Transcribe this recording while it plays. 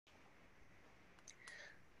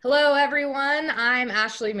Hello, everyone. I'm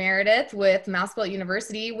Ashley Meredith with Mousebelt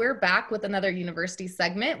University. We're back with another university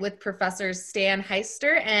segment with Professors Stan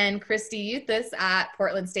Heister and Kristi Yuthas at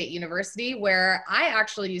Portland State University, where I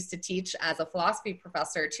actually used to teach as a philosophy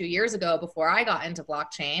professor 2 years ago before I got into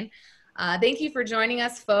blockchain. Thank you for joining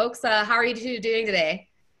us, folks. How are you two doing today?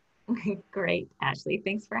 Great, Ashley.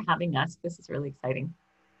 Thanks for having us. This is really exciting.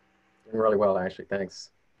 Doing really well, Ashley. Thanks.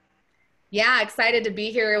 Yeah, excited to be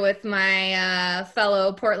here with my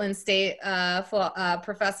fellow Portland State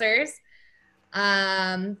professors.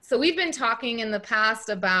 So we've been talking in the past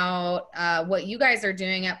about what you guys are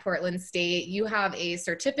doing at Portland State. You have a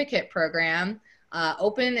certificate program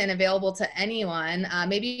open and available to anyone.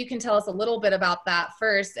 Maybe you can tell us a little bit about that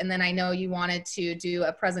first, and then I know you wanted to do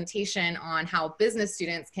a presentation on how business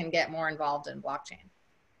students can get more involved in blockchain.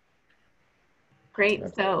 Great.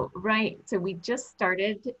 So we just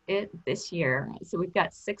started it this year. So we've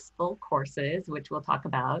got 6 full courses, which we'll talk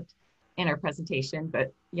about in our presentation.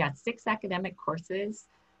 But yeah, 6 academic courses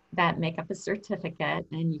that make up a certificate,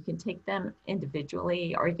 and you can take them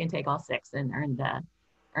individually, or you can take all 6 and earn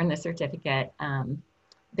the certificate.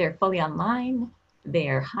 They're fully online.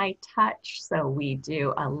 They're high touch. So we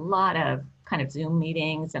do a lot of kind of Zoom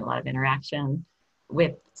meetings and a lot of interaction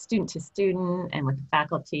with student to student and with the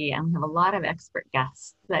faculty, and we have a lot of expert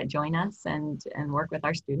guests that join us and work with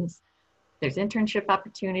our students. There's internship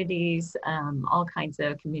opportunities, all kinds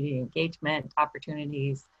of community engagement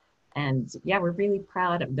opportunities, and yeah, we're really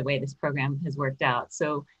proud of the way this program has worked out.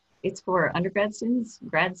 So it's for undergrad students,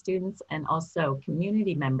 grad students, and also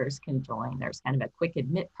community members can join. There's kind of a quick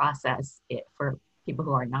admit process for people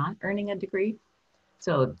who are not earning a degree.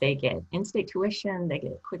 So they get in-state tuition, they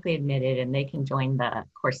get quickly admitted, and they can join the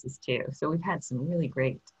courses too. So we've had some really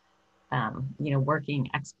great, working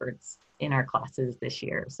experts in our classes this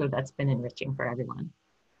year. So that's been enriching for everyone.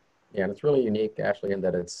 Yeah, and it's really unique, Ashley, in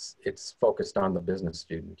that it's focused on the business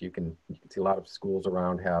student. You can see a lot of schools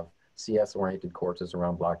around have CS-oriented courses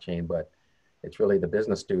around blockchain, but it's really the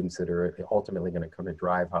business students that are ultimately going to come to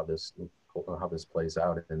drive how this plays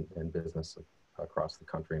out in business across the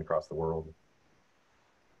country and across the world.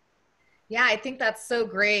 Yeah, I think that's so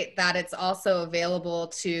great that it's also available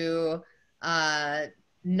to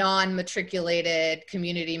non-matriculated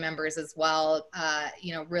community members as well.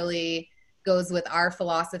 Really goes with our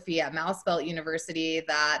philosophy at Mousebelt University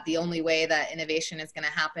that the only way that innovation is going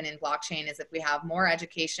to happen in blockchain is if we have more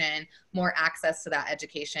education, more access to that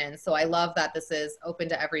education. So I love that this is open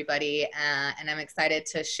to everybody, and I'm excited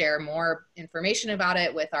to share more information about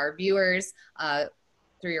it with our viewers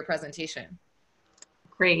through your presentation.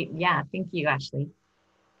 Great. Yeah, thank you, Ashley.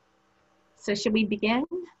 So should we begin?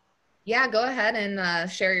 Yeah, go ahead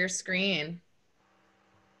and share your screen.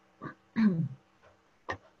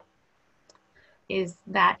 Is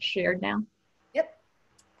that shared now? Yep.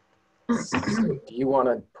 Do you want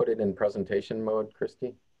to put it in presentation mode,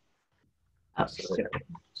 Kristi? Oh, sure.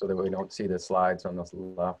 So that we don't see the slides on the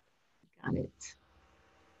left. Got it.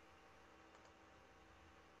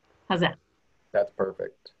 How's that? That's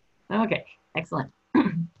perfect. Okay, excellent.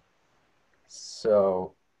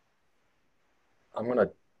 So I'm going to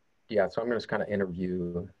just kind of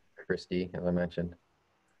interview Kristi, as I mentioned.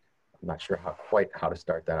 I'm not sure quite how to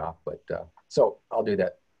start that off, but so I'll do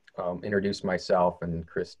that. Introduce myself, and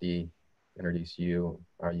Kristi introduce you,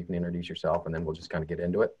 or you can introduce yourself, and then we'll just kind of get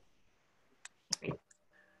into it.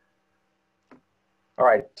 All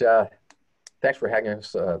right. Thanks for having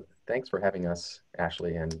us,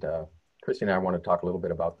 Ashley. And Kristi and I want to talk a little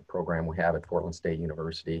bit about the program we have at Portland State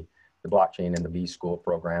University, the blockchain and the V-School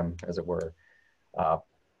program, as it were. I'm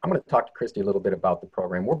going to talk to Kristi a little bit about the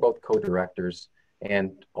program. We're both co-directors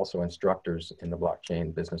and also instructors in the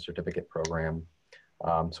blockchain business certificate program.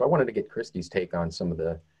 So I wanted to get Kristi's take on some of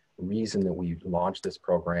the reason that we launched this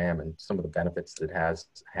program and some of the benefits that it has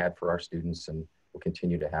had for our students and will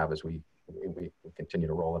continue to have as we continue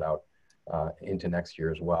to roll it out into next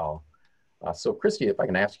year as well. So Kristi, if I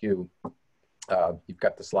can ask you, you've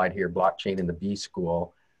got the slide here, blockchain in the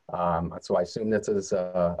V-School. So I assume this is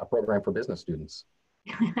a program for business students.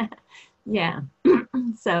 Yeah,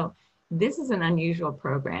 so this is an unusual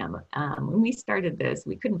program. When we started this,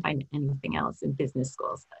 we couldn't find anything else in business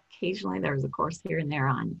schools. Occasionally there was a course here and there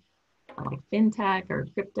on like fintech or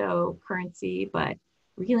cryptocurrency, but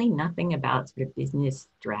really nothing about sort of business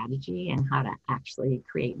strategy and how to actually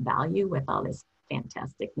create value with all this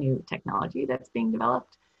fantastic new technology that's being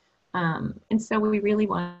developed. And so we really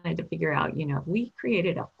wanted to figure out, if we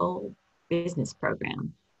created a full business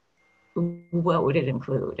program, what would it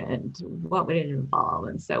include and what would it involve?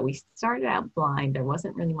 And so we started out blind. There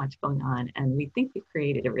wasn't really much going on. And we think we've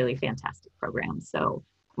created a really fantastic program. So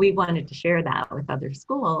we wanted to share that with other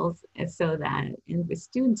schools so that and with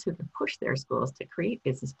students who can push their schools to create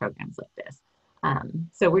business programs like this.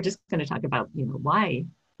 So we're just going to talk about, why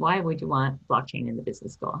would you want blockchain in the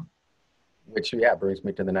business school? Which, yeah, brings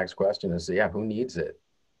me to the next question is, yeah, who needs it?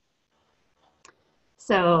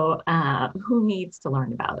 So who needs to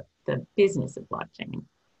learn about the business of blockchain?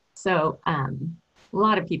 So a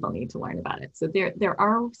lot of people need to learn about it. So there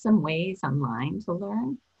are some ways online to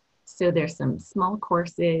learn. So there's some small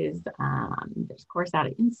courses. There's a course out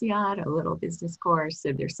at INSEAD, a little business course.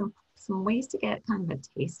 So there's some ways to get kind of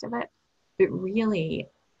a taste of it, but really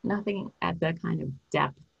nothing at the kind of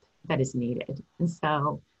depth that is needed. And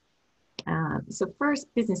so, so first,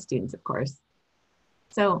 business students, of course.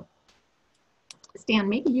 So Stan,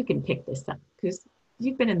 maybe you can pick this up because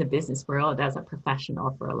you've been in the business world as a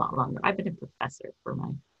professional for a lot longer. I've been a professor for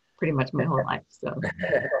pretty much my whole life. So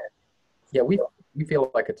yeah, we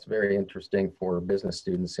feel like it's very interesting for business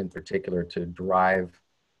students in particular to drive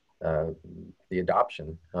the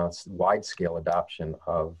adoption, wide-scale adoption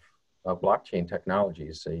of blockchain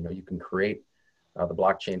technologies. So, you can create the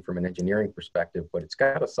blockchain from an engineering perspective, but it's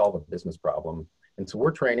got to solve a business problem. And so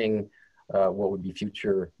we're training what would be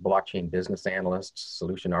future blockchain business analysts,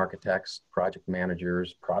 solution architects, project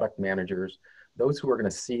managers, product managers, those who are going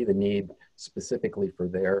to see the need specifically for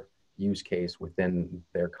their use case within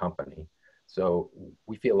their company. So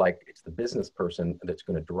we feel like it's the business person that's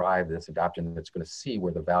going to drive this adoption, that's going to see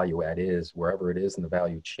where the value add is, wherever it is in the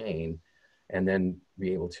value chain, and then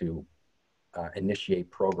be able to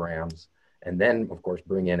initiate programs, and then of course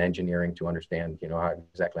bring in engineering to understand,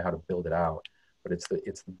 exactly how to build it out. But it's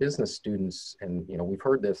the business students, and we've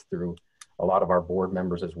heard this through a lot of our board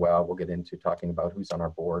members as well. We'll get into talking about who's on our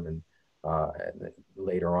board and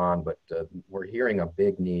later on, but we're hearing a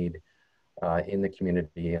big need in the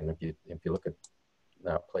community. And if you look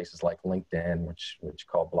at places like LinkedIn, which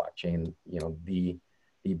call blockchain,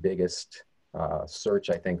 the biggest search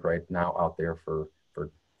I think right now out there for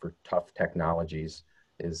tough technologies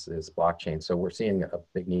is blockchain. So we're seeing a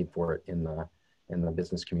big need for it in the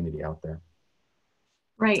business community out there.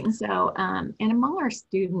 Right, and so, and among our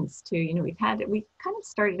students too, we kind of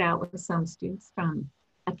started out with some students from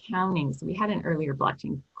accounting. So we had an earlier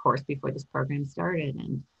blockchain course before this program started,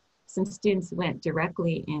 and some students went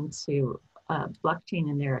directly into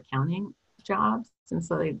blockchain in their accounting jobs. And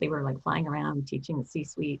so they were like flying around teaching the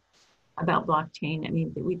C-suite about blockchain. I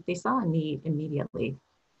mean, they saw a need immediately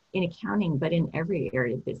in accounting, but in every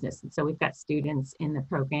area of business. And so we've got students in the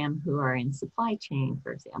program who are in supply chain,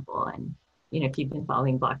 for example, and if you've been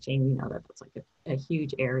following blockchain, that's like a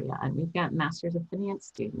huge area. And we've got Masters of Finance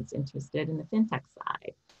students interested in the fintech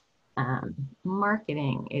side.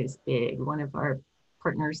 Marketing is big. One of our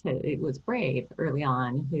partners, it was Brave early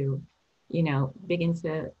on, who, big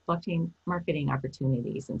into blockchain marketing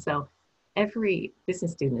opportunities. And so every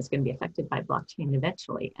business student is going to be affected by blockchain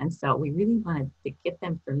eventually. And so we really wanted to get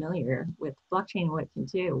them familiar with blockchain and what it can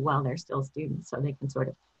do while they're still students, so they can sort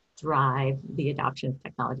of drive the adoption of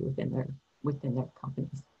technology within their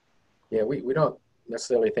companies. Yeah, we don't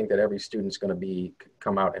necessarily think that every student's going to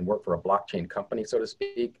come out and work for a blockchain company, so to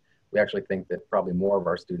speak. We actually think that probably more of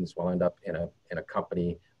our students will end up in a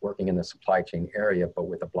company working in the supply chain area, but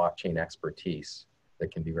with a blockchain expertise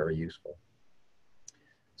that can be very useful.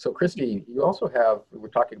 So Kristi, you also have, we're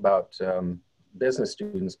talking about business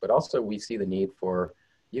students, but also we see the need for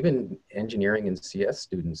even engineering and CS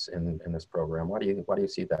students in this program. Why do you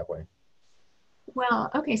see it that way? Well,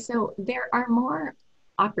 okay, so there are more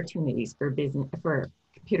opportunities for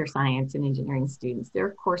computer science and engineering students. There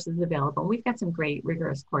are courses available. We've got some great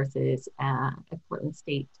rigorous courses at Portland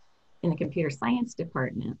State in the computer science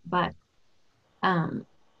department, but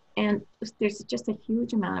and there's just a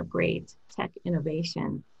huge amount of great tech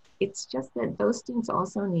innovation. It's just that those students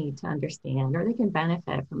also need to understand, or they can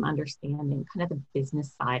benefit from understanding kind of the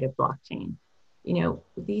business side of blockchain.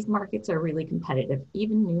 These markets are really competitive,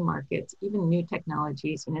 even new markets, even new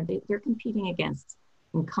technologies, they're competing against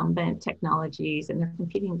incumbent technologies, and they're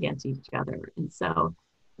competing against each other. And so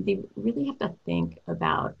they really have to think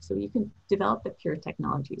about, so you can develop the pure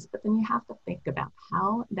technologies, but then you have to think about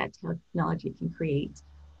how that technology can create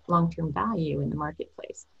long-term value in the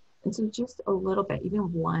marketplace. And so just a little bit,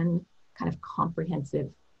 even one kind of comprehensive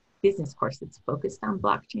business course that's focused on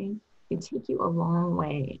blockchain can take you a long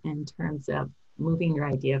way in terms of moving your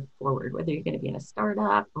idea forward, whether you're going to be in a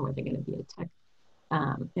startup or whether you're going to be a tech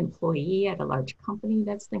employee at a large company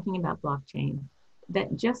that's thinking about blockchain.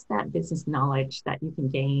 That business knowledge that you can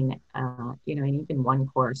gain, in even one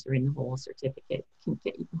course or in the whole certificate can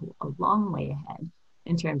get you a long way ahead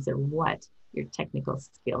in terms of what your technical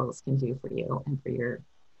skills can do for you and for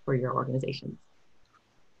your organizations.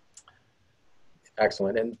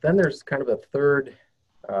 Excellent. And then there's kind of a third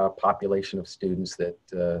population of students that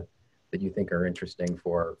that you think are interesting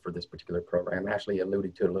for this particular program. Ashley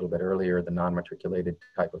alluded to it a little bit earlier, the non-matriculated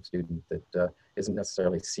type of student that isn't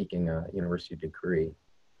necessarily seeking a university degree.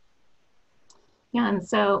 Yeah, and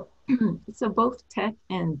so, so both tech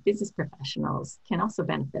and business professionals can also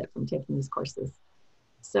benefit from taking these courses.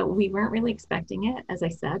 So we weren't really expecting it, as I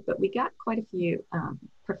said, but we got quite a few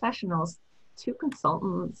professionals, 2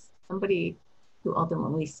 consultants, somebody who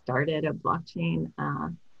ultimately started a blockchain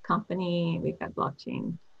company. We've got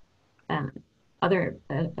blockchain,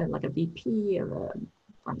 like a VP of a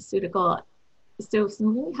pharmaceutical. So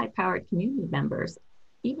some really high-powered community members,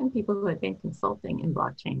 even people who had been consulting in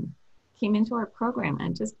blockchain, came into our program,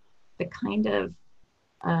 and just the kind of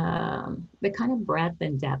breadth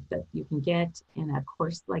and depth that you can get in a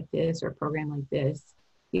course like this or a program like this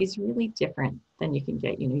is really different than you can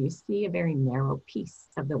get. You see a very narrow piece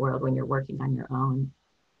of the world when you're working on your own,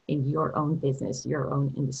 in your own business, your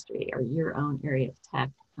own industry, or your own area of tech.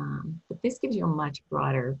 But this gives you a much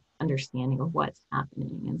broader understanding of what's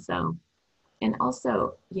happening. And so, and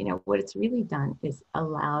also, what it's really done is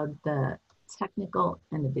allowed the technical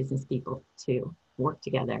and the business people to work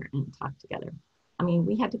together and talk together. I mean,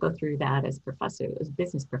 we had to go through that as professors, as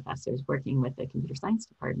business professors, working with the computer science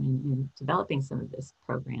department and developing some of this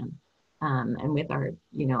program, and with our,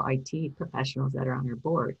 IT professionals that are on our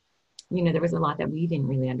board. There was a lot that we didn't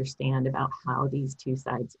really understand about how these two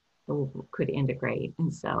sides could integrate,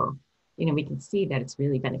 and so, we can see that it's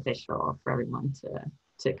really beneficial for everyone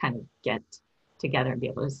to kind of get together and be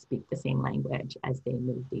able to speak the same language as they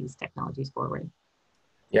move these technologies forward.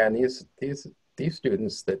 Yeah, and these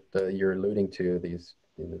students that you're alluding to, these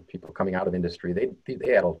people coming out of industry, they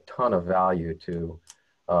add a ton of value to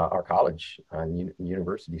our college and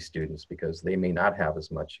university students, because they may not have as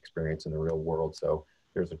much experience in the real world. So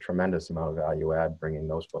there's a tremendous amount of value add bringing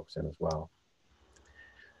those folks in as well.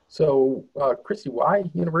 So Kristi, why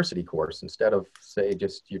university course instead of, say,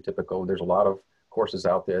 just your typical? There's a lot of courses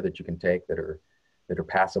out there that you can take that are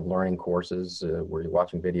passive learning courses where you're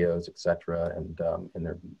watching videos, et cetera, and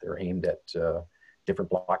they're aimed at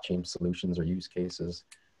different blockchain solutions or use cases.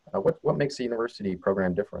 What makes a university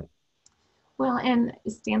program different? Well, and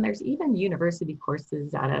Stan, there's even university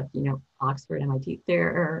courses out of, Oxford, MIT. There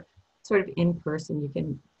are sort of in-person, you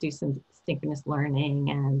can do some synchronous learning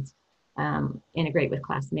and integrate with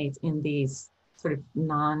classmates in these sort of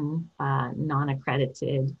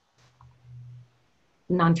non-accredited,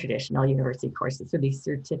 non-traditional university courses. So these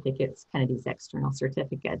certificates, kind of these external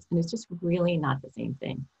certificates, and it's just really not the same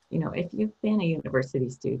thing. If you've been a university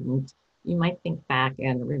student, you might think back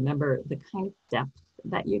and remember the kind of depth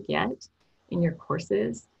that you get in your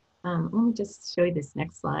courses. Let me just show you this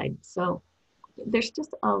next slide. So there's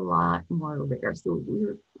just a lot more rigor. So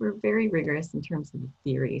we're very rigorous in terms of the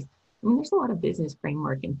theories. I mean, there's a lot of business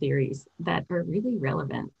framework and theories that are really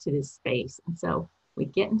relevant to this space. And so we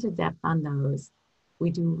get into depth on those. We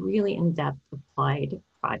do really in-depth applied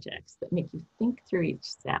projects that make you think through each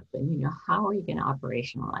step and, how are you going to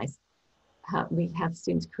operationalize? We have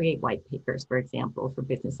students create white papers, for example, for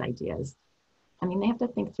business ideas. I mean, they have to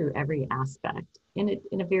think through every aspect in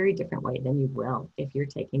a very different way than you will if you're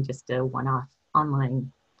taking just a one-off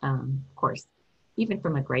online course, even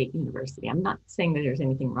from a great university. I'm not saying that there's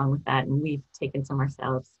anything wrong with that, and we've taken some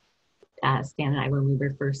ourselves, Stan and I, when we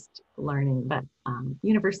were first learning, but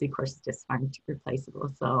university courses just aren't replaceable.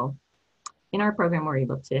 So in our program, we're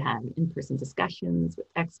able to have in-person discussions with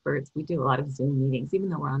experts. We do a lot of Zoom meetings, even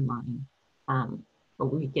though we're online, but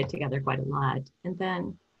we get together quite a lot. And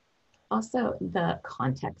then also the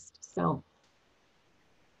context. So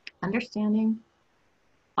understanding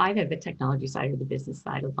either the technology side or the business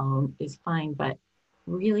side alone is fine, but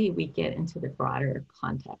really we get into the broader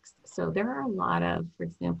context. So there are a lot of, for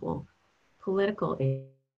example, political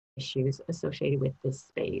issues associated with this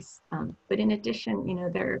space. But in addition,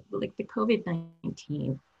 there, like the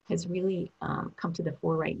COVID-19 has really come to the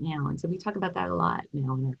fore right now. And so we talk about that a lot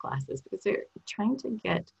now in our classes, because they're trying to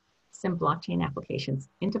get some blockchain applications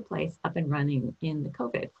into place, up and running in the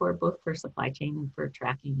COVID, for both for supply chain and for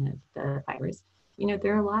tracking of the virus.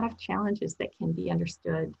 There are a lot of challenges that can be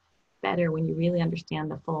understood better when you really understand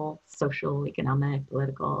the full social, economic,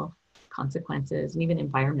 political consequences, and even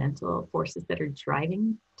environmental forces that are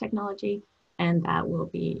driving technology, and that will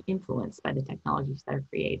be influenced by the technologies that are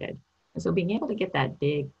created. And so being able to get that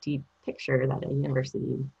big, deep picture that a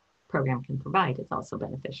university program can provide is also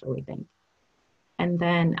beneficial, we think. And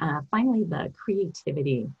then finally, the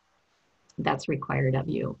creativity that's required of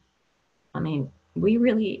you. I mean, we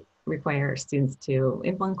really require students to,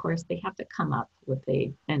 in one course, they have to come up with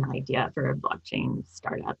an idea for a blockchain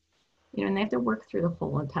startup. and they have to work through the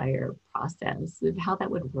whole entire process of how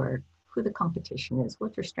that would work, who the competition is,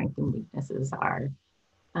 what their strengths and weaknesses are,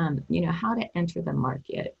 how to enter the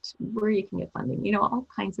market, where you can get funding, all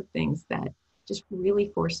kinds of things that just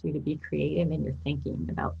really force you to be creative in your thinking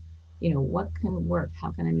about, what can work?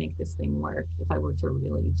 How can I make this thing work if I were to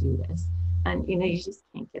really do this? And, you just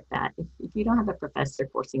can't get that. If you don't have a professor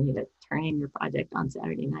forcing you to turn in your project on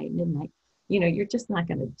Saturday night, midnight, you're just not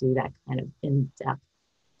going to do that kind of in-depth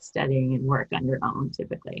studying and work on your own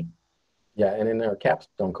typically. Yeah, and in our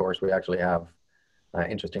capstone course, we actually have an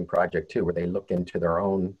interesting project too, where they look into their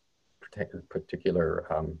own particular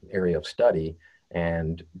area of study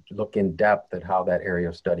and look in depth at how that area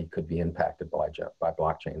of study could be impacted by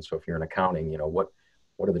blockchain. So if you're in accounting, what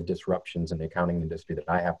are the disruptions in the accounting industry that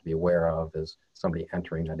I have to be aware of as somebody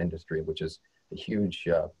entering that industry, which is a huge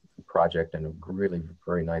project and a really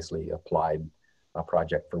very nicely applied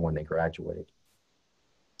project for when they graduate.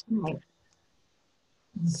 Right.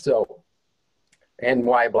 So, and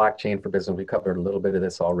why blockchain for business? We covered a little bit of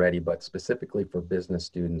this already, but specifically for business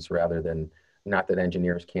students rather than, not that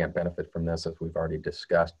engineers can't benefit from this as we've already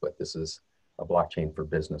discussed, but this is a blockchain for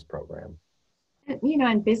business program.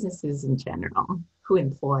 And businesses in general who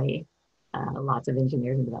employ lots of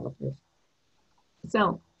engineers and developers.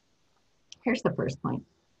 So here's the first point.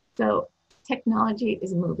 So technology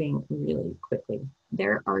is moving really quickly.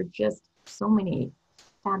 There are just so many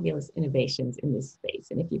fabulous innovations in this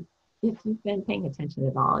space. And if you've been paying attention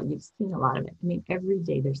at all, you've seen a lot of it. I mean, every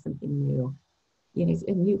day there's something new,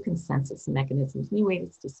 new consensus mechanisms, new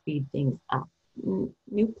ways to speed things up,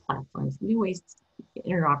 new platforms, new ways to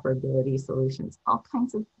interoperability solutions, all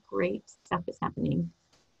kinds of great stuff is happening.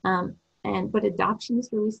 But adoption is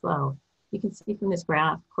really slow. You can see from this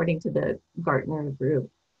graph, according to the Gartner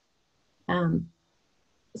group.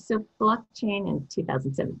 So blockchain in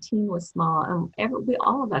 2017 was small.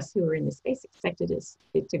 All of us who were in the space expected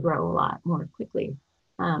it to grow a lot more quickly.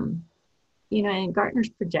 And Gartner's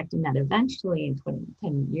projecting that eventually in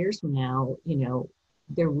 10 years from now,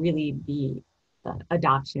 there really be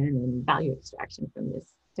adoption and value extraction from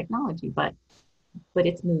this technology, but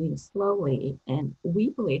it's moving slowly. And we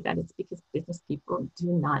believe that it's because business people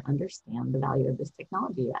do not understand the value of this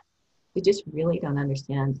technology yet. They just really don't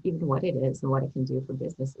understand even what it is and what it can do for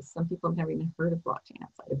businesses. Some people have never even heard of blockchain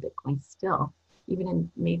outside of Bitcoin still, even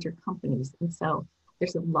in major companies. And so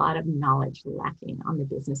there's a lot of knowledge lacking on the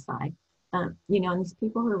business side. And these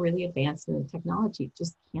people who are really advanced in the technology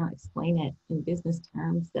just can't explain it in business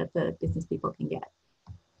terms that the business people can get.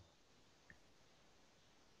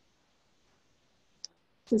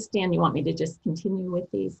 So Stan, you want me to just continue with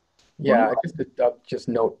these? Yeah, just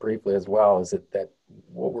note briefly as well is that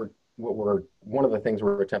one of the things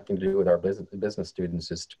we're attempting to do with our business students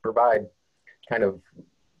is to provide kind of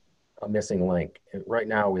a missing link. Right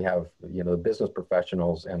now we have, the business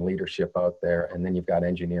professionals and leadership out there, and then you've got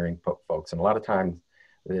engineering folks. And a lot of times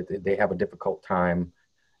they have a difficult time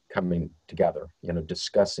coming together,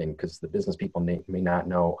 discussing, because the business people may not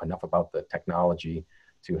know enough about the technology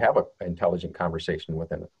to have an intelligent conversation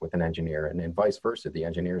with an engineer, and then vice versa. The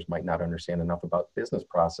engineers might not understand enough about business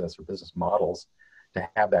process or business models to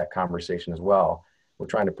have that conversation as well. We're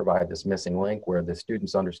trying to provide this missing link where the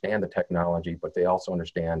students understand the technology, but they also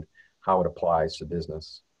understand how it applies to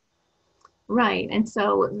business. Right, and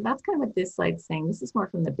so that's kind of what this slide's saying. This is more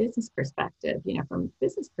from the business perspective, from a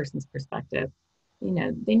business person's perspective.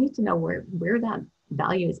 They need to know where that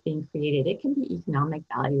value is being created. It can be economic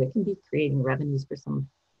value, it can be creating revenues for some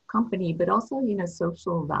company, but also,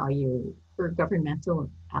 social value for governmental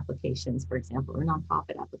applications, for example, or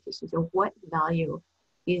nonprofit applications. So what value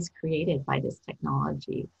is created by this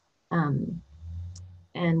technology?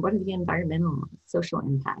 And what are the environmental, social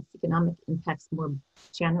impacts, economic impacts more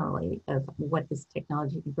generally of what this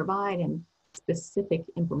technology can provide and specific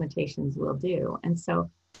implementations will do. And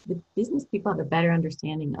so the business people have a better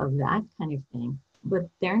understanding of that kind of thing, but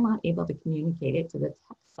they're not able to communicate it to the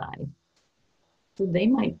tech side. So they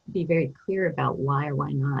might be very clear about why or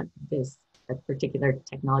why not a particular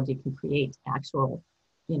technology can create actual,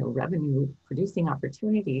 revenue producing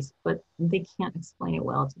opportunities, but they can't explain it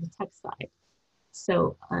well to the tech side.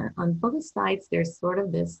 So on both sides, there's sort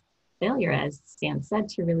of this failure, as Stan said,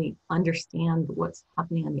 to really understand what's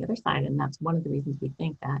happening on the other side. And that's one of the reasons we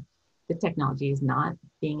think that the technology is not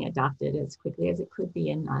being adopted as quickly as it could be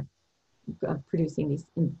and not producing these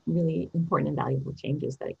really important and valuable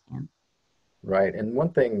changes that it can. Right. And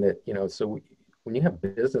one thing that, when you have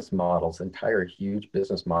business models, entire huge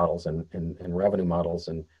business models and revenue models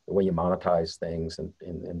and the way you monetize things and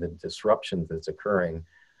the disruptions that's occurring,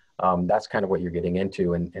 that's kind of what you're getting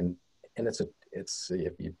into. And it's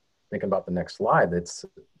if you think about the next slide, it's,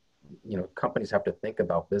 companies have to think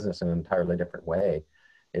about business in an entirely different way.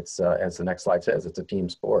 It's, as the next slide says, it's a team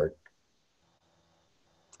sport.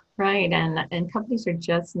 Right, and companies are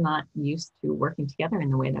just not used to working together in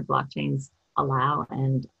the way that blockchains allow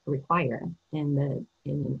and require in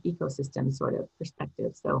an ecosystem sort of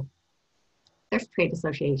perspective. So there's trade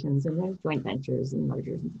associations and there's joint ventures and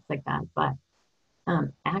mergers and things like that, but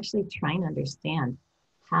actually trying to understand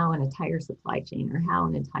how an entire supply chain or how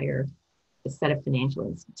an entire set of financial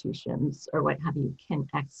institutions or what have you can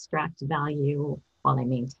extract value while they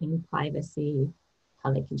maintain privacy,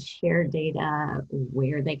 how they can share data,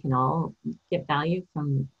 where they can all get value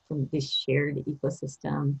from this shared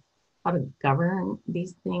ecosystem, how to govern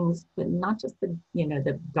these things, but not just the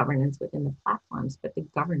governance within the platforms, but the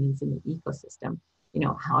governance in the ecosystem.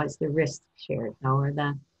 How is the risk shared? How are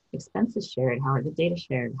the expenses shared? How are the data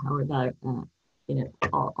shared? How are the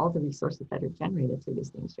all the resources that are generated through these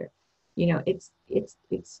things shared?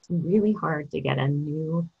 It's really hard to get a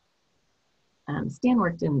new. Stan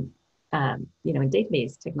worked in in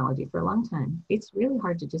database technology for a long time. It's really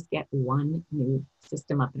hard to just get one new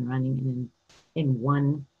system up and running in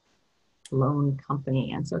one lone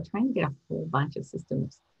company. And so trying to get a whole bunch of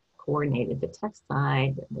systems coordinated, the tech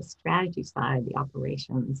side, the strategy side, the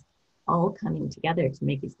operations, all coming together to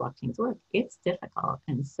make these blockchains work, it's difficult.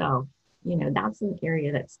 And so, that's an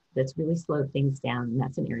area that's really slowed things down. And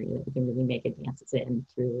that's an area that we can really make advances in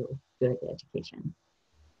through good education.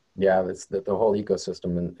 Yeah, it's the whole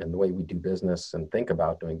ecosystem and the way we do business and think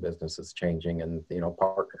about doing business is changing. And,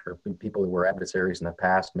 people who were adversaries in the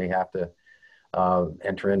past may have to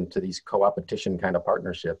enter into these co-opetition kind of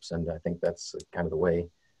partnerships. And I think that's kind of the way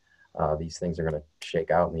these things are going to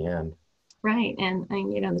shake out in the end. Right. And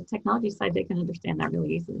the technology side, they can understand that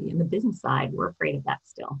really easily. In the business side, we're afraid of that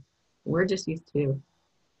still. We're just used to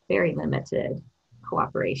very limited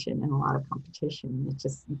cooperation and a lot of competition. It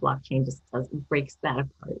just, blockchain just breaks that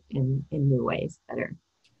apart in new ways that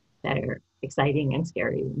are exciting and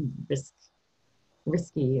scary and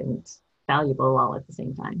risky and valuable all at the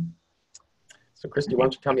same time. So Kristi, why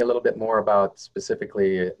don't you tell me a little bit more about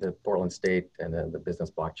specifically the Portland State and the Business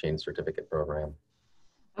Blockchain Certificate Program?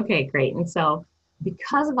 Okay, great. And so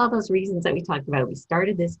because of all those reasons that we talked about, we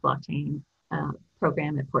started this blockchain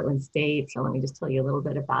program at Portland State. So let me just tell you a little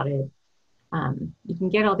bit about it. You can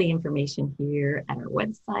get all the information here at our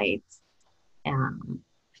website.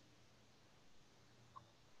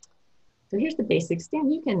 So here's the basics.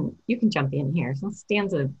 Stan, you can jump in here. So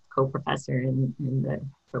Stan's a co-professor in the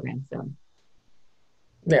program. So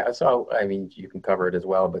yeah, so I mean, you can cover it as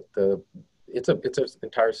well, but it's an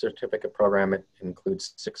entire certificate program. It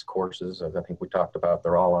includes 6 courses, as I think we talked about.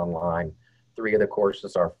 They're all online. 3 of the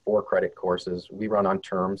courses are 4-credit courses. We run on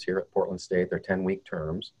terms here at Portland State. They're 10-week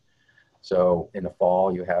terms. So in the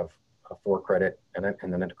fall, you have a 4-credit and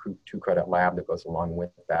then a 2-credit lab that goes along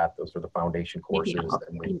with that. Those are the foundation courses.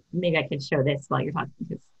 Maybe I could show this while you're talking.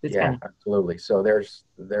 Yeah, absolutely. So there's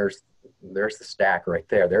the stack right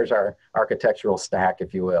there. There's our architectural stack,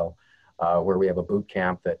 if you will, where we have a boot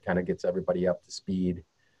camp that kind of gets everybody up to speed.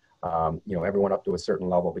 Everyone up to a certain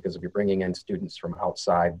level, because if you're bringing in students from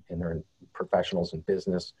outside and they're professionals in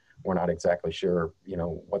business, we're not exactly sure,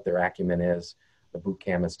 what their acumen is. The boot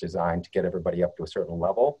camp is designed to get everybody up to a certain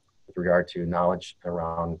level with regard to knowledge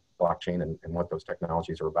around blockchain and what those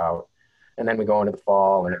technologies are about. And then we go into the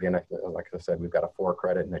fall, and again, like I said, we've got a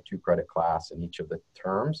 4-credit and a 2-credit class in each of the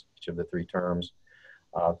 3 terms.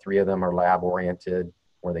 3 of them are lab oriented,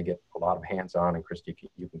 where they get a lot of hands-on, and Kristi,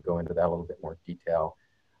 you can go into that a little bit more detail.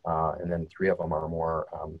 And then 3 of them are more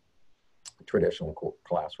traditional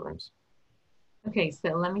classrooms. Okay, so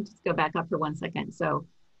let me just go back up for 1 second. So,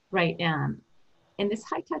 right, and this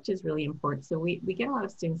high touch is really important. So we get a lot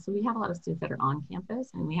of students. So we have a lot of students that are on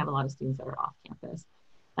campus, and we have a lot of students that are off campus.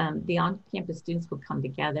 The on-campus students will come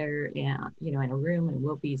together, in a room, and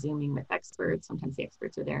we'll be Zooming with experts. Sometimes the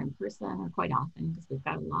experts are there in person, or quite often, because we've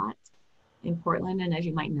got a lot in Portland. And as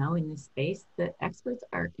you might know, in this space, the experts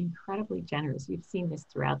are incredibly generous. You've seen this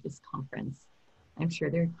throughout this conference. I'm sure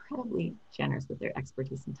they're incredibly generous with their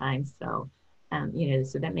expertise and time. So,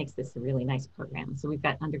 so that makes this a really nice program. So we've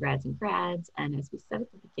got undergrads and grads. And as we said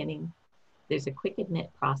at the beginning, there's a quick admit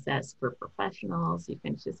process for professionals. You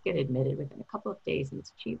can just get admitted within a couple of days, and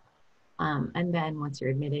it's cheap. And then once you're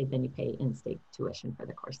admitted, then you pay in-state tuition for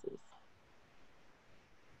the courses.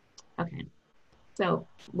 Okay. So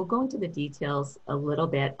we'll go into the details a little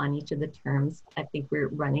bit on each of the terms. I think we're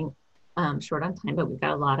running short on time, but we've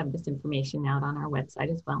got a lot of this information out on our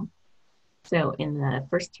website as well. So in the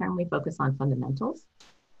first term, we focus on fundamentals.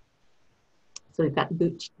 So we've got the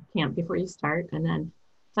boot camp before you start, and then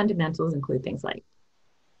fundamentals include things like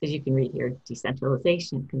as you can read here,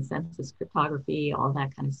 decentralization, consensus cryptography, all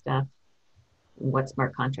that kind of stuff, what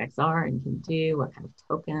smart contracts are and can do, what kind of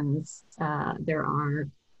tokens there are.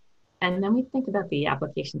 And then we think about the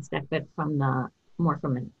application stack, but more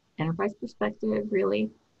from an enterprise perspective, really.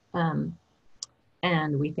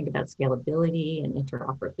 And we think about scalability and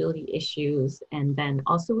interoperability issues. And then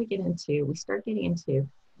also we start getting into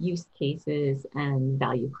use cases and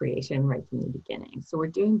value creation right from the beginning. So we're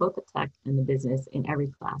doing both the tech and the business in every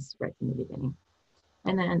class right from the beginning.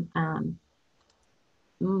 And then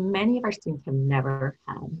many of our students have never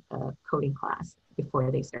had a coding class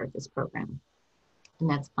before they start this program. And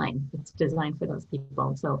that's fine. It's designed for those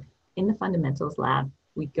people. So in the fundamentals lab,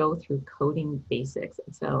 we go through coding basics.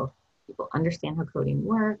 And so people understand how coding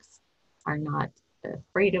works, are not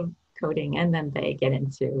afraid of coding, and then they get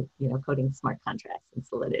into, coding smart contracts and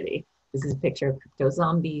Solidity. This is a picture of crypto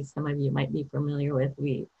zombies. Some of you might be familiar with.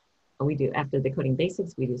 We do, after the coding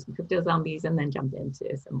basics, we do some crypto zombies and then jump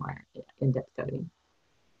into some more in-depth coding.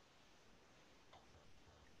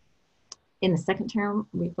 In the second term,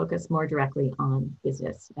 we focus more directly on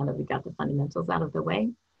business. Now that we got the fundamentals out of the way,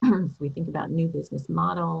 so we think about new business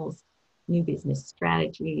models, new business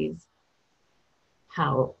strategies,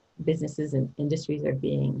 how businesses and industries are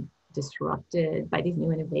being disrupted by these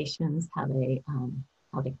new innovations, how they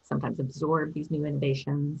sometimes absorb these new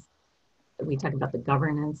innovations. We talk about the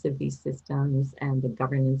governance of these systems and the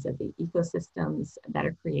governance of the ecosystems that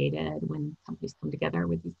are created when companies come together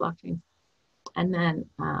with these blockchains. And then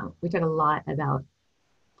we talk a lot about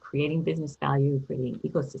creating business value, creating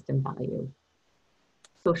ecosystem value,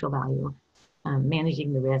 social value,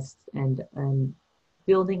 managing the risks, and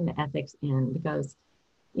building the ethics in, because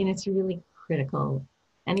it's really critical.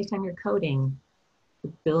 Anytime you're coding,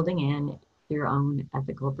 you're building in your own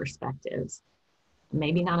ethical perspectives.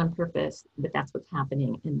 Maybe not on purpose, but that's what's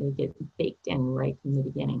happening, and they get baked in right from the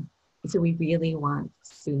beginning. And so we really want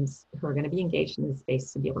students who are going to be engaged in this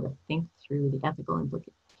space to be able to think through the ethical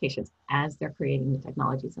implications as they're creating the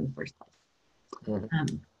technologies in the first place.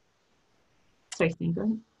 Mm-hmm. Sorry, Stan, go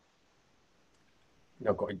ahead.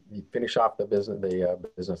 No, go ahead. You finish off the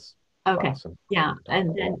business. Okay. Yeah,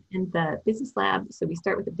 and then in the business lab, so we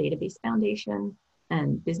start with the database foundation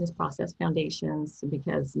and business process foundations,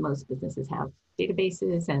 because most businesses have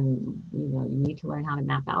databases, and you need to learn how to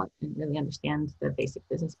map out and really understand the basic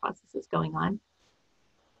business processes going on.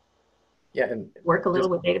 Yeah, and work a little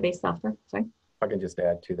with database software. Sorry. If I can just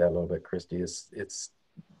add to that a little bit, Kristi, it's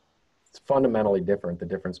fundamentally different. The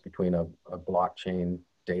difference between a blockchain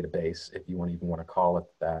database, if you even want to call it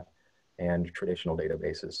that, and traditional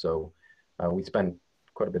databases. So we spend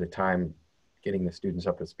quite a bit of time getting the students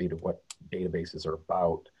up to speed of what databases are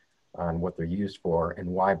about, and what they're used for, and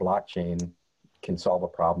why blockchain can solve a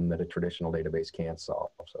problem that a traditional database can't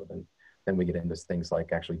solve. So then we get into things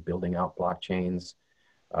like actually building out blockchains,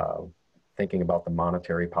 thinking about the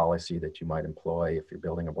monetary policy that you might employ if you're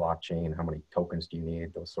building a blockchain, how many tokens do you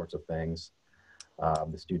need, those sorts of things.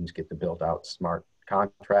 The students get to build out smart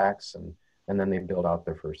contracts, and then they build out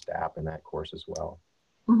their first app in that course as well.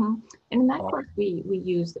 Mm-hmm. And in that course, we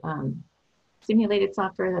use simulated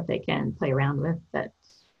software that they can play around with that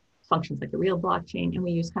functions like a real blockchain, and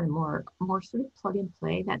we use kind of more sort of plug and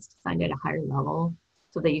play that's designed at a higher level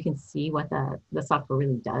so that you can see what the software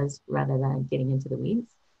really does rather than getting into the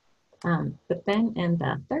weeds. But then in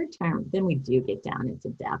the third term, then we do get down into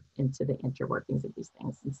depth into the interworkings of these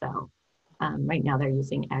things. And so right now they're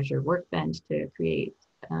using Azure Workbench to create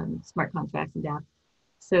smart contracts and dApps.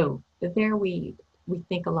 So there we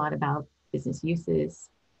think a lot about business uses.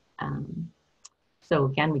 So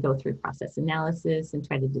again, we go through process analysis and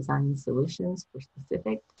try to design solutions for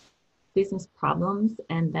specific business problems.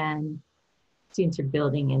 And then students are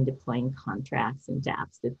building and deploying contracts and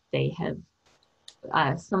dApps that they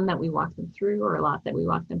have, some that we walk them through, or a lot that we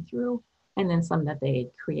walk them through, and then some that they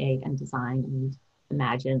create and design and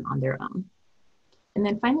imagine on their own. And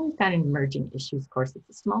then finally, we've got an emerging issues course. It's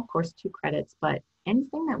a small course, 2 credits, but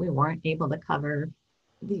anything that we weren't able to cover,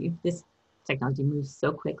 this technology moves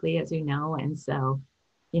so quickly, as you know. And so,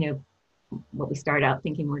 what we started out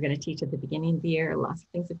thinking we're going to teach at the beginning of the year, lots of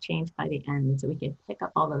things have changed by the end. So we can pick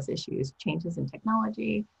up all those issues, changes in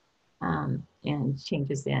technology, and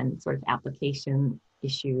changes in sort of application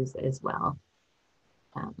issues as well.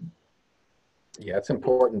 Yeah, it's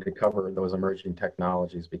important to cover those emerging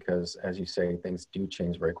technologies because, as you say, things do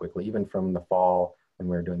change very quickly. Even from the fall when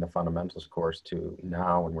we were doing the fundamentals course to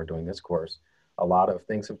now when we're doing this course, a lot of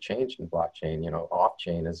things have changed in blockchain.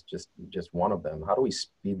 Off-chain is just one of them. How do we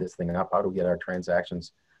speed this thing up? How do we get our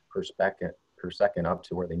transactions per second up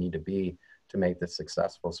to where they need to be to make this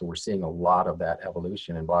successful? So we're seeing a lot of that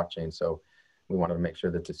evolution in blockchain. So we wanted to make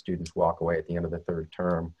sure that the students walk away at the end of the third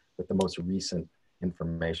term with the most recent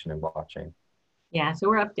information in blockchain. Yeah, so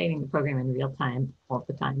we're updating the program in real time all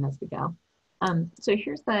the time as we go. So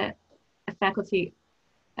here's the faculty,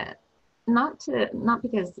 not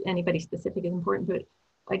because anybody specific is important, but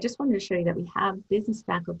I just wanted to show you that we have business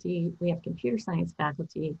faculty, we have computer science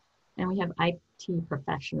faculty, and we have IT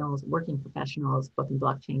professionals, working professionals, both in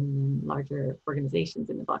blockchain and in larger organizations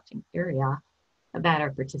in the blockchain area that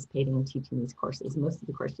are participating in teaching these courses. Most of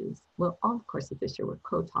the courses, well, all the courses this year were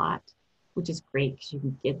co-taught, which is great because you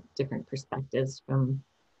can get different perspectives from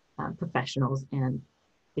professionals and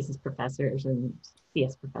business professors and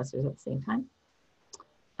CS professors at the same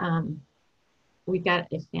time. We've got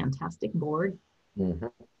a fantastic board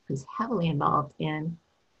who's heavily involved in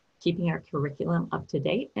keeping our curriculum up to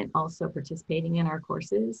date and also participating in our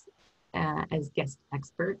courses as guest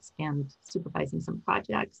experts and supervising some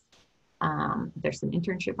projects. There's some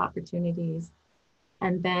internship opportunities.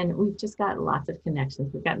 And then we've just got lots of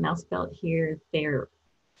connections. We've got Mouse Belt here. They're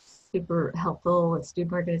super helpful with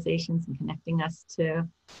student organizations and connecting us to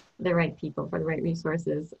the right people for the right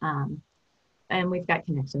resources. And we've got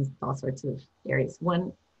connections with all sorts of areas.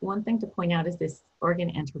 One thing to point out is this Oregon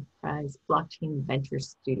Enterprise Blockchain Venture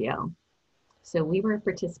Studio. So we were a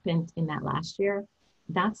participant in that last year.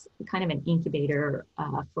 That's kind of an incubator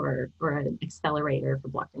or an accelerator for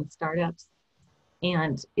blockchain startups.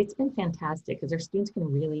 And it's been fantastic because our students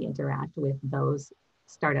can really interact with those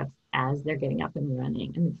startups as they're getting up and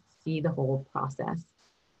running and see the whole process.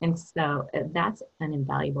 And so that's an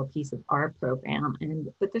invaluable piece of our program.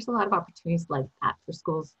 But there's a lot of opportunities like that for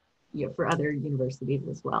schools, for other universities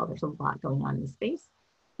as well. There's a lot going on in the space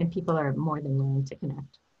and people are more than willing to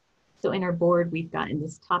connect. So in our board, we've got in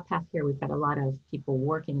this top half here, we've got a lot of people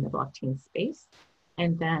working in the blockchain space.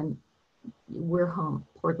 And then we're home,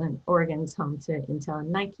 Portland, Oregon's home to Intel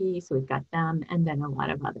and Nike. So we've got them and then a lot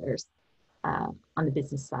of others on the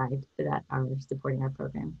business side that are supporting our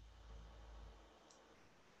program.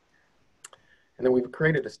 And then we've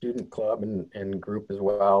created a student club and group as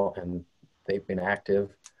well, and they've been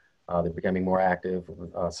active. They're becoming more active.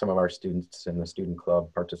 Some of our students in the student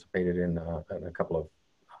club participated in a couple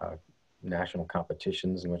of national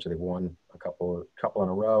competitions in which they've won a couple in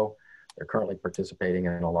a row. They're currently participating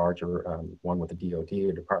in a larger one with the DoD,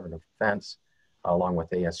 the Department of Defense, along with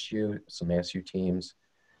ASU, some ASU teams.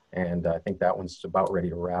 And I think that one's about ready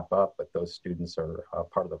to wrap up, but those students are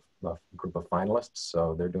part of the group of finalists,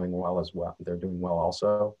 so they're doing well as well. They're doing well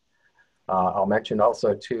also. I'll mention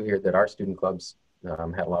also too here that our student clubs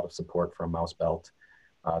had a lot of support from Mouse Belt.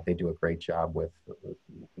 They do a great job with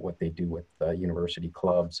what they do with university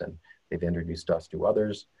clubs, and they've introduced us to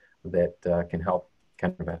others that can help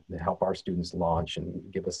our students launch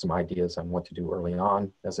and give us some ideas on what to do early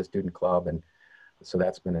on as a student club. And so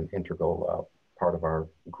that's been an integral part of our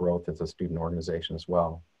growth as a student organization as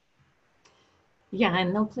well. Yeah,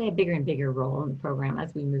 and they'll play a bigger and bigger role in the program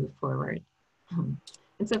as we move forward. And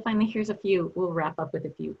so finally, here's a few, we'll wrap up with a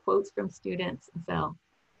few quotes from students. And so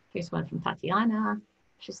here's one from Tatiana.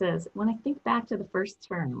 She says, when I think back to the first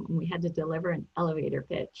term when we had to deliver an elevator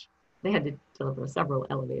pitch, they had to deliver several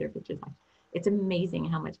elevator pitches. It's amazing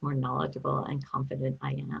how much more knowledgeable and confident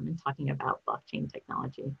I am in talking about blockchain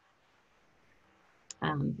technology.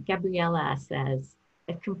 Gabriella says,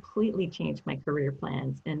 I've completely changed my career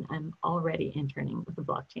plans and I'm already interning with a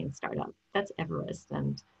blockchain startup. That's Everest,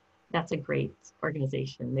 and that's a great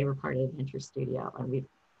organization. They were part of the Venture Studio, and we've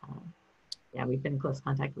been in close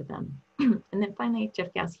contact with them. And then finally,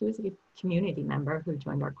 Jeff Gass, he was a community member who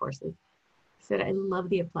joined our courses. He said, I love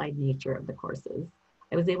the applied nature of the courses.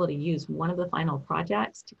 I was able to use one of the final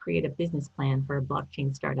projects to create a business plan for a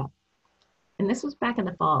blockchain startup. And this was back in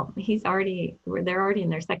the fall. They're already in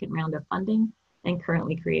their second round of funding and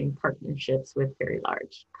currently creating partnerships with very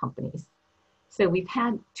large companies. So we've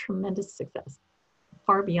had tremendous success,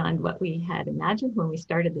 far beyond what we had imagined when we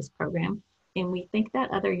started this program. And we think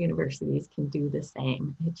that other universities can do the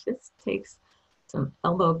same. It just takes some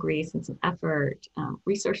elbow grease and some effort.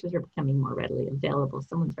 Resources are becoming more readily available.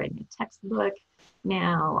 Someone's writing a textbook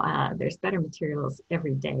now. There's better materials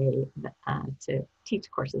every day to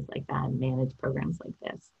teach courses like that and manage programs like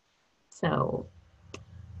this. So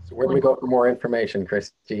where do we go for more information,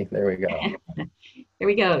 Kristi? There we go. There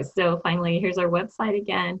we go. So finally, here's our website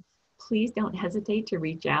again. Please don't hesitate to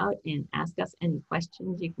reach out and ask us any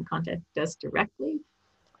questions. You can contact us directly,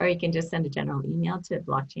 or you can just send a general email to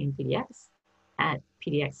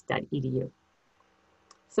blockchainpdx@pdx.edu.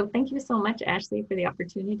 So thank you so much, Ashley, for the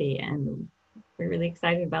opportunity. And we're really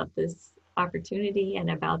excited about this opportunity and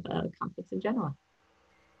about the conference in general.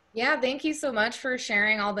 Yeah, thank you so much for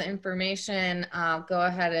sharing all the information. Go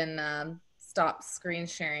ahead and stop screen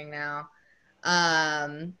sharing now.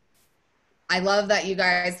 I love that you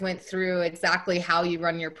guys went through exactly how you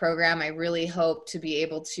run your program. I really hope to be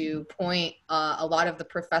able to point a lot of the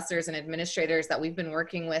professors and administrators that we've been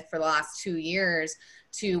working with for the last 2 years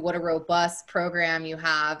to what a robust program you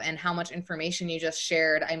have and how much information you just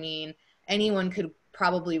shared. I mean, anyone could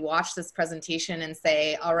probably watch this presentation and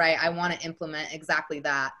say, all right, I want to implement exactly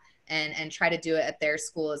that, and try to do it at their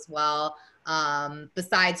school as well.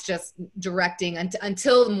 Besides just directing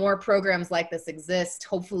until more programs like this exist,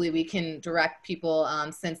 hopefully we can direct people,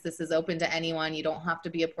 since this is open to anyone. You don't have to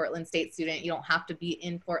be a Portland State student. You don't have to be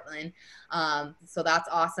in Portland. So that's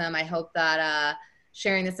awesome. I hope that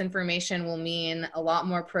sharing this information will mean a lot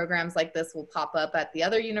more programs like this will pop up at the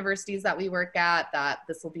other universities that we work at, that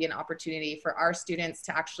this will be an opportunity for our students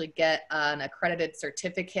to actually get an accredited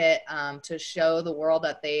certificate, to show the world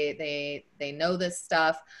that they know this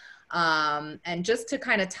stuff. And just to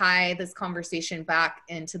kind of tie this conversation back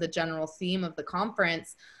into the general theme of the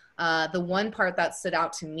conference, the one part that stood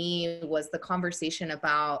out to me was the conversation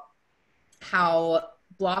about how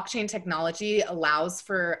blockchain technology allows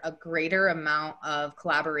for a greater amount of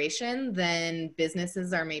collaboration than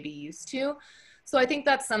businesses are maybe used to. So I think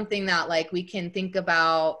that's something that like we can think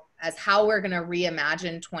about as how we're going to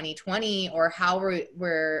reimagine 2020, or how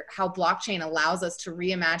how blockchain allows us to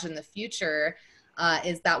reimagine the future.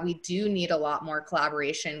 Is that we do need a lot more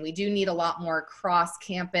collaboration. We do need a lot more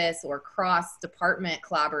cross-campus or cross-department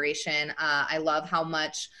collaboration. I love how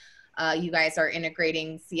much you guys are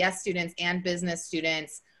integrating CS students and business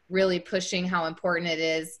students, really pushing how important it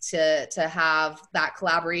is to have that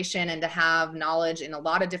collaboration and to have knowledge in a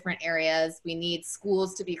lot of different areas. We need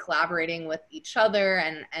schools to be collaborating with each other,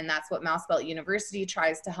 and that's what Mouse Belt University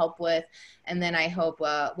tries to help with. And then I hope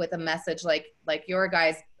with a message like your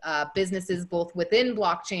guys, businesses both within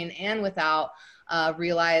blockchain and without,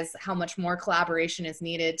 realize how much more collaboration is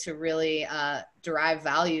needed to really derive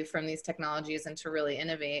value from these technologies and to really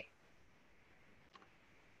innovate.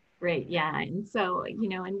 Great, yeah, and so, you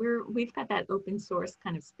know, and we've got that open source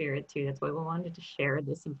kind of spirit too. That's why we wanted to share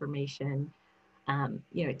this information.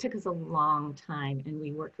 You know, it took us a long time, and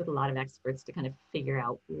we worked with a lot of experts to kind of figure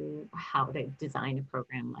out how to design a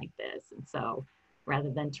program like this. And so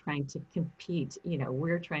rather than trying to compete, you know,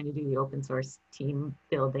 we're trying to do the open source team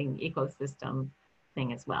building ecosystem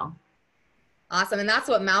thing as well. Awesome, and that's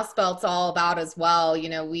what Mouse Belt's all about as well. You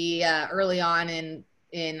know, we early on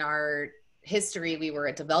in our history, we were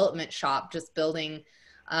a development shop, just building,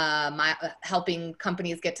 helping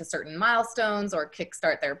companies get to certain milestones or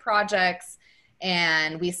kickstart their projects.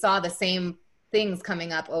 And we saw the same things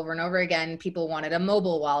coming up over and over again. People wanted a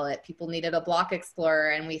mobile wallet. People needed a block explorer.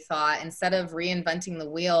 And we thought, instead of reinventing the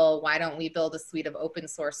wheel, why don't we build a suite of open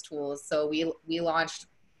source tools? So we launched,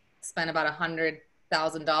 spent about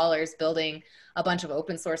 $100,000 building a bunch of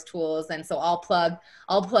open source tools. And so I'll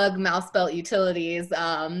plug Mouse Belt Utilities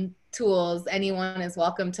tools. Anyone is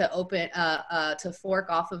welcome to to fork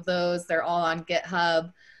off of those. They're all on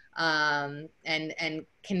GitHub, and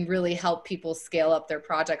can really help people scale up their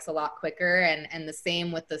projects a lot quicker. And the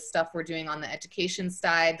same with the stuff we're doing on the education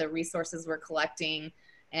side, the resources we're collecting,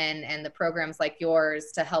 and the programs like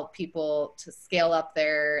yours to help people to scale up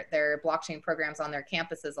their blockchain programs on their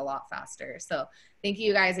campuses a lot faster. So thank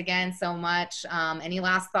you guys again so much. Any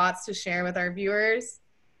last thoughts to share with our viewers?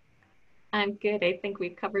 I'm good. I think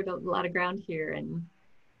we've covered a lot of ground here. And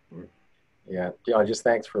yeah, just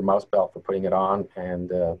thanks for Mouse Belt for putting it on,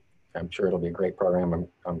 and I'm sure it'll be a great program.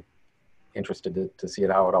 I'm interested to see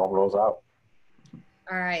how it all rolls out.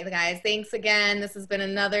 All right, guys, thanks again. This has been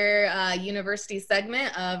another university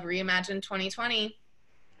segment of Reimagine 2020.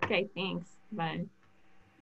 okay, thanks. Bye.